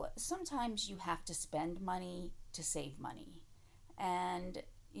 So, sometimes you have to spend money to save money. And,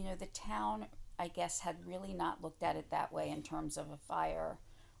 the town, I guess, had really not looked at it that way in terms of a fire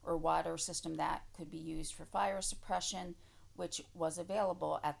or water system that could be used for fire suppression, which was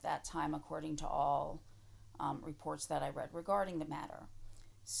available at that time according to all reports that I read regarding the matter.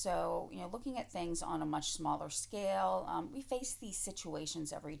 So, looking at things on a much smaller scale, we face these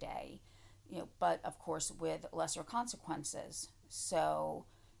situations every day, but of course with lesser consequences. So,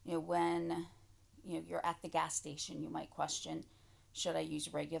 when you're at the gas station, you might question, should I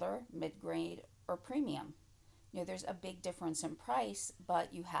use regular, mid-grade, or premium? There's a big difference in price,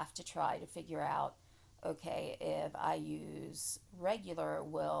 but you have to try to figure out, okay, if I use regular,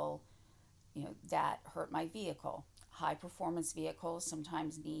 will, that hurt my vehicle? High performance vehicles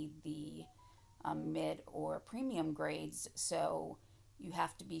sometimes need the mid or premium grades, so you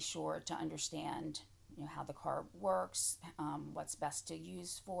have to be sure to understand, how the car works, what's best to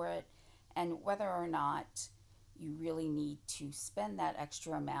use for it, and whether or not you really need to spend that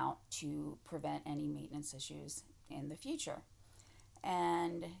extra amount to prevent any maintenance issues in the future.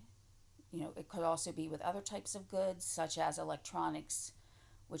 And, it could also be with other types of goods, such as electronics,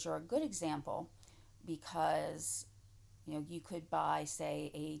 which are a good example because, you could buy,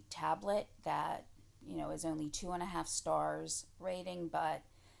 say, a tablet that, is only 2.5 stars rating, but,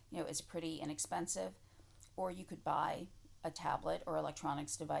 is pretty inexpensive. Or you could buy a tablet or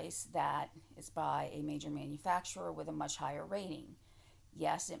electronics device that is by a major manufacturer with a much higher rating.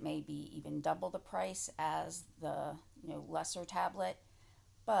 Yes, it may be even double the price as the, lesser tablet,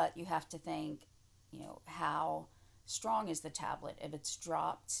 but you have to think, how strong is the tablet? If it's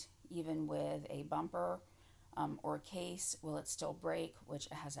dropped, even with a bumper or a case, will it still break? Which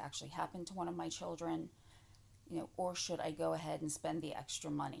has actually happened to one of my children. Or should I go ahead and spend the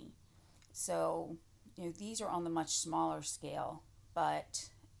extra money? So, these are on the much smaller scale, but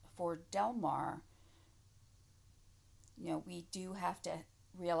for Delmar, we do have to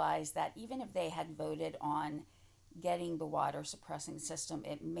realize that even if they had voted on getting the water suppressing system,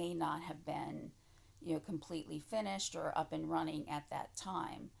 it may not have been, completely finished or up and running at that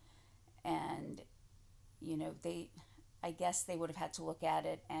time. And, I guess they would have had to look at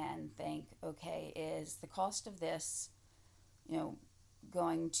it and think, okay, is the cost of this,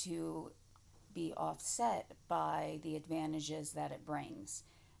 going to be offset by the advantages that it brings?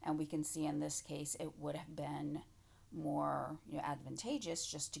 And we can see in this case it would have been more, advantageous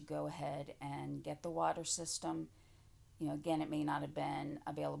just to go ahead and get the water system. Again, it may not have been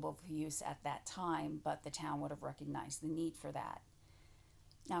available for use at that time, but the town would have recognized the need for that.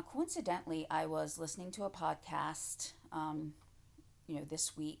 Now, coincidentally, I was listening to a podcast,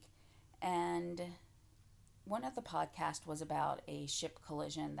 this week, and one of the podcasts was about a ship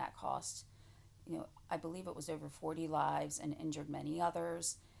collision that cost, I believe it was over 40 lives and injured many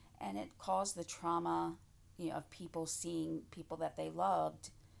others, and it caused the trauma, of people seeing people that they loved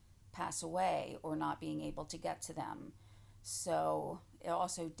pass away or not being able to get to them. So it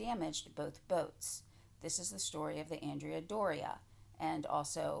also damaged both boats. This is the story of the Andrea Doria and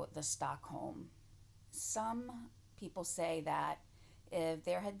also the Stockholm. Some people say that if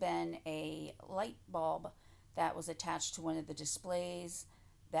there had been a light bulb that was attached to one of the displays,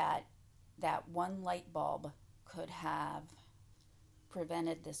 that one light bulb could have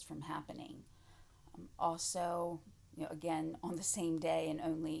prevented this from happening. Also, again, on the same day and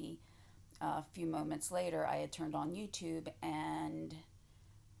only a few moments later, I had turned on YouTube and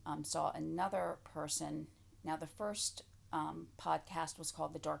saw another person. Now, the first podcast was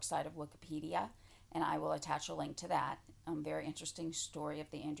called The Dark Side of Wikipedia, and I will attach a link to that. Very interesting story of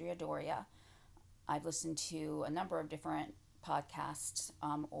the Andrea Doria. I've listened to a number of different podcasts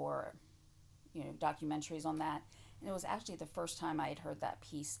or documentaries on that, and it was actually the first time I had heard that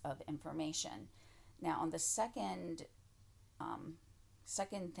piece of information. Now, on the second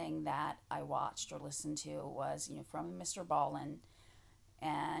thing that I watched or listened to was, from Mr. Ballin,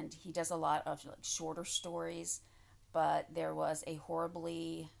 and he does a lot of shorter stories, but there was a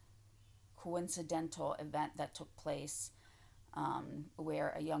horribly coincidental event that took place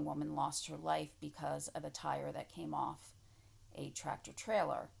where a young woman lost her life because of a tire that came off a tractor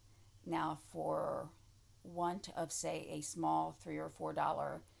trailer. Now, for want of, say, a small $3 or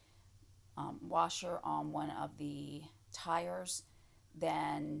 $4 washer on one of the tires,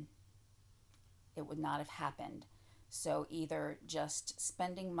 then it would not have happened. So either just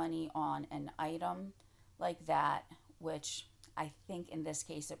spending money on an item like that, which I think in this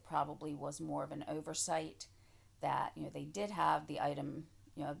case it probably was more of an oversight, that they did have the item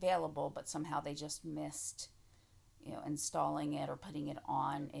available, but somehow they just missed installing it or putting it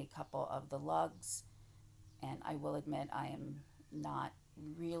on a couple of the lugs. And I will admit I am not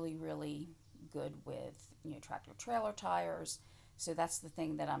really good with tractor trailer tires, so that's the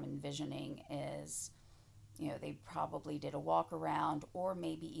thing that I'm envisioning is they probably did a walk around, or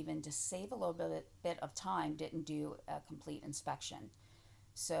maybe even to save a little bit of time didn't do a complete inspection.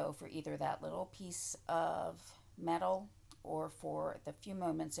 So for either that little piece of metal or for the few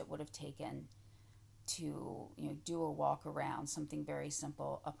moments it would have taken to do a walk around, something very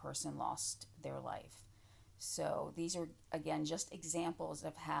simple, a person lost their life. So these are, again, just examples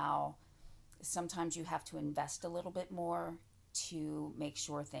of how sometimes you have to invest a little bit more to make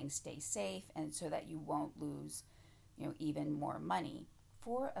sure things stay safe and so that you won't lose, even more money.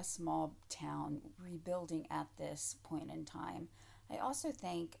 For a small town rebuilding at this point in time, I also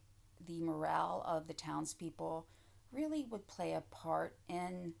think the morale of the townspeople really would play a part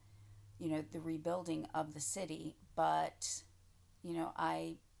in, the rebuilding of the city. But,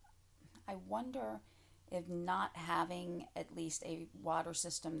 I wonder if not having at least a water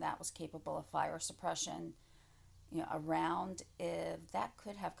system that was capable of fire suppression, around, if that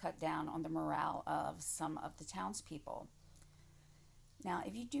could have cut down on the morale of some of the townspeople. Now,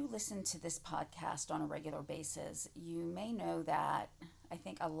 if you do listen to this podcast on a regular basis, you may know that I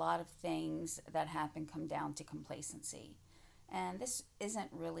think a lot of things that happen come down to complacency. And this isn't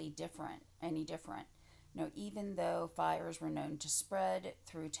really any different. Even though fires were known to spread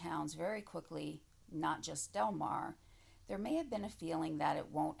through towns very quickly, not just Delmar, there may have been a feeling that it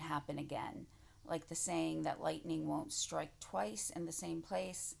won't happen again, like the saying that lightning won't strike twice in the same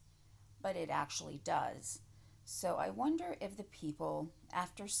place, but it actually does. So I wonder if the people,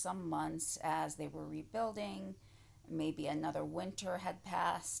 after some months as they were rebuilding, maybe another winter had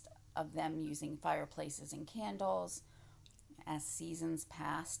passed of them using fireplaces and candles, as seasons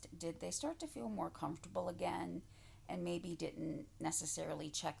passed, did they start to feel more comfortable again and maybe didn't necessarily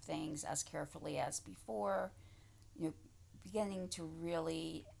check things as carefully as before? You know, beginning to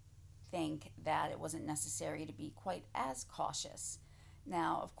really think that it wasn't necessary to be quite as cautious.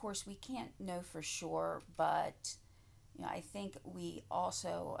 Now, of course, we can't know for sure, but I think we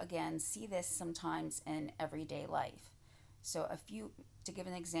also, again, see this sometimes in everyday life. So, to give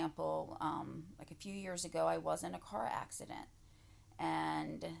an example, like a few years ago, I was in a car accident,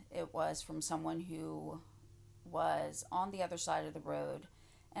 and it was from someone who was on the other side of the road,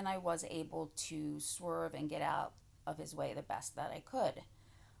 and I was able to swerve and get out of his way the best that I could.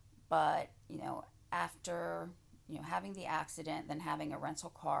 But, after, having the accident, then having a rental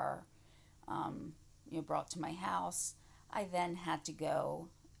car, brought to my house, I then had to go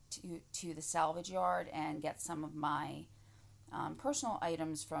to the salvage yard and get some of my personal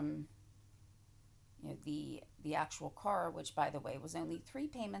items from the actual car, which by the way was only 3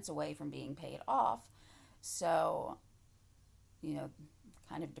 payments away from being paid off. So,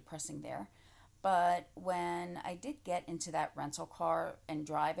 kind of depressing there. But when I did get into that rental car and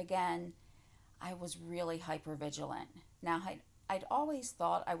drive again, I was really hyper vigilant. Now, I'd always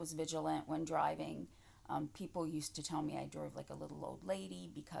thought I was vigilant when driving. People used to tell me I drove like a little old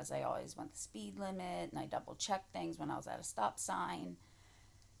lady because I always went the speed limit and I double checked things when I was at a stop sign.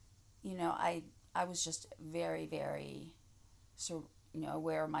 I was just very, very,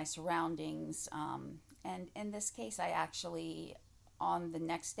 aware of my surroundings. And in this case, I actually, on the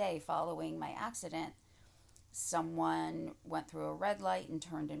next day following my accident, someone went through a red light and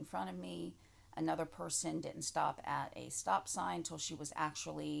turned in front of me. Another person didn't stop at a stop sign until she was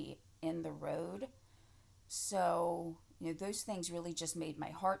actually in the road. So, those things really just made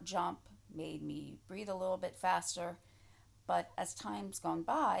my heart jump, made me breathe a little bit faster. But as time's gone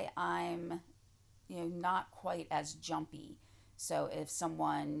by, I'm, not quite as jumpy. So if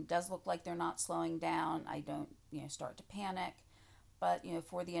someone does look like they're not slowing down, I don't, start to panic. But,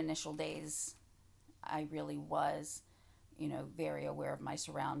 for the initial days, I really was, very aware of my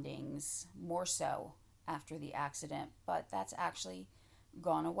surroundings, more so after the accident. But that's actually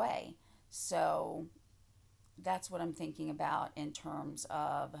gone away. So that's what I'm thinking about in terms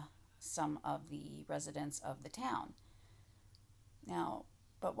of some of the residents of the town. Now,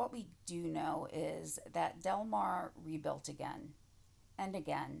 but what we do know is that Delmar rebuilt again and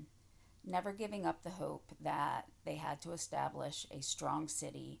again, never giving up the hope that they had to establish a strong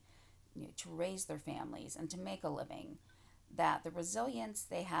city, to raise their families and to make a living, that the resilience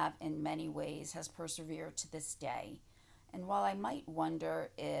they have in many ways has persevered to this day. And while I might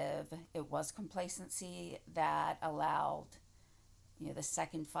wonder if it was complacency that allowed, the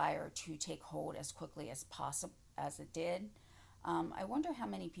second fire to take hold as quickly as possible as it did, I wonder how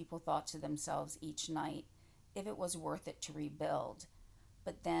many people thought to themselves each night if it was worth it to rebuild.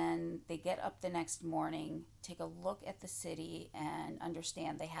 But then they get up the next morning, take a look at the city, and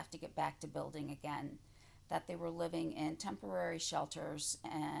understand they have to get back to building again. That they were living in temporary shelters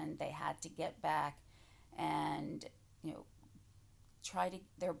and they had to get back and, try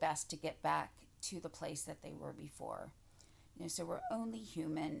their best to get back to the place that they were before. So we're only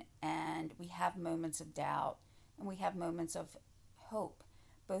human and we have moments of doubt and we have moments of hope.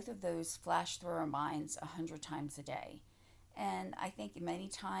 Both of those flash through our minds 100 times a day. And I think many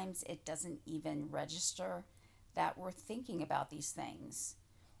times it doesn't even register that we're thinking about these things.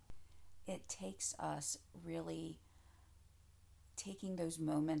 It takes us really taking those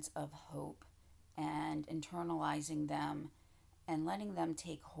moments of hope and internalizing them and letting them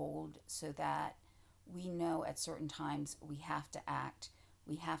take hold so that we know at certain times we have to act,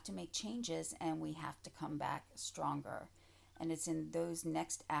 we have to make changes, and we have to come back stronger. And it's in those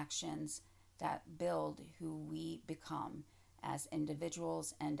next actions that build who we become as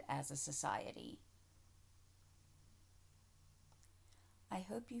individuals and as a society. I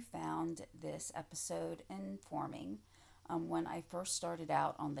hope you found this episode informing. When I first started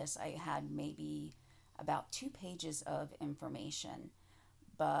out on this, I had maybe about 2 pages of information,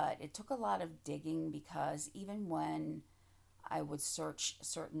 but it took a lot of digging because even when I would search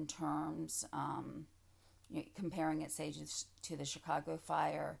certain terms, comparing it, say, to the Chicago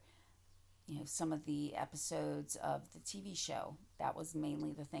fire, some of the episodes of the TV show. That was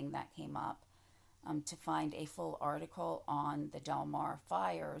mainly the thing that came up. To find a full article on the Delmar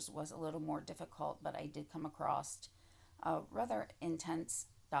fires was a little more difficult, but I did come across a rather intense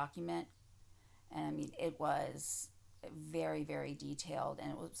document. And I mean, it was very, very detailed,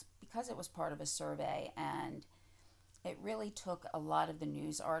 and it was because it was part of a survey, and it really took a lot of the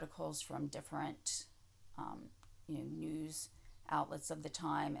news articles from different news outlets of the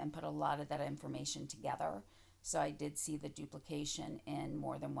time and put a lot of that information together. So I did see the duplication in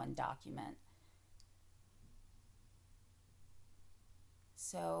more than one document.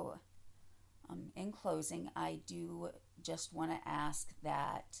 So, in closing, I do just want to ask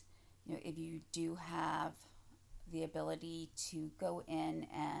that if you do have the ability to go in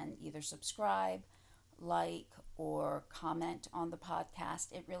and either subscribe, like, or comment on the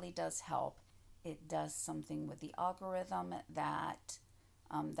podcast, it really does help. It does something with the algorithm that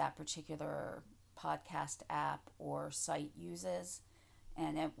that particular podcast app or site uses,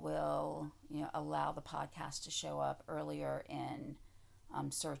 and it will allow the podcast to show up earlier in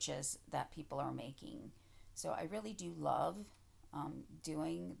searches that people are making. So I really do love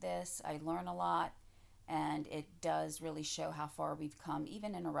doing this. I learn a lot, and it does really show how far we've come,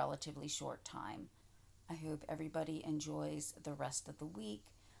 even in a relatively short time. I hope everybody enjoys the rest of the week,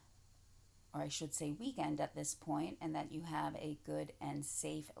 or I should say weekend at this point, and that you have a good and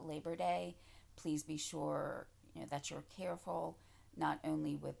safe Labor Day. Please be sure that you're careful, not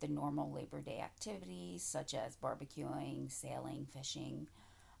only with the normal Labor Day activities such as barbecuing, sailing, fishing,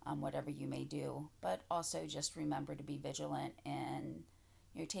 whatever you may do, but also just remember to be vigilant in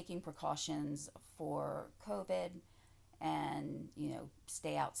taking precautions for COVID, and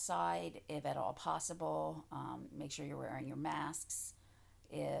stay outside if at all possible. Make sure you're wearing your masks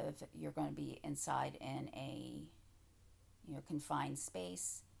if you're going to be inside in a confined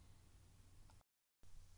space.